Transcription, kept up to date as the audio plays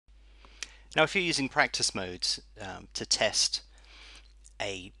Now, if you're using practice modes to test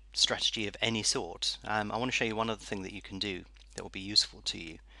a strategy of any sort, I want to show you one other thing that you can do that will be useful to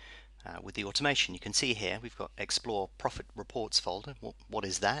you with the automation. You can see here we've got Explore Profit Reports folder. What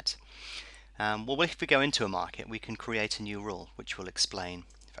is that? Well, if we go into a market, we can create a new rule which will explain,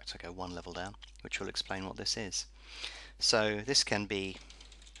 in fact I go one level down, which will explain what this is. So this can be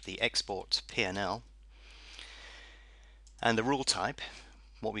the export P&L, and the rule type,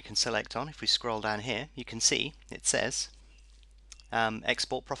 what we can select on. If we scroll down here, you can see it says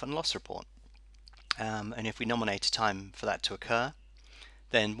export profit and loss report, and if we nominate a time for that to occur,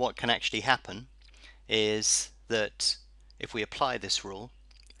 then what can actually happen is that if we apply this rule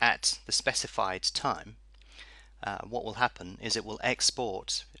at the specified time, what will happen is it will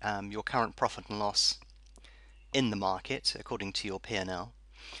export your current profit and loss in the market according to your P&L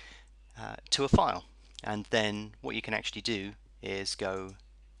to a file. And then what you can actually do is go,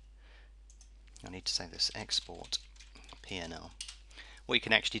 I need to say this, export P&L. What you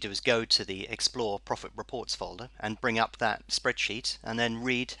can actually do is go to the Explore Profit Reports folder and bring up that spreadsheet and then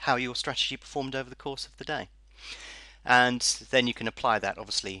read how your strategy performed over the course of the day. And then you can apply that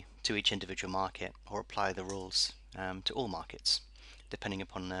obviously to each individual market, or apply the rules to all markets, depending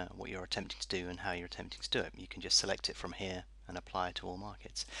upon what you're attempting to do and how you're attempting to do it. You can just select it from here and apply it to all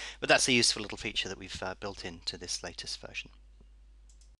markets. But that's a useful little feature that we've built into this latest version.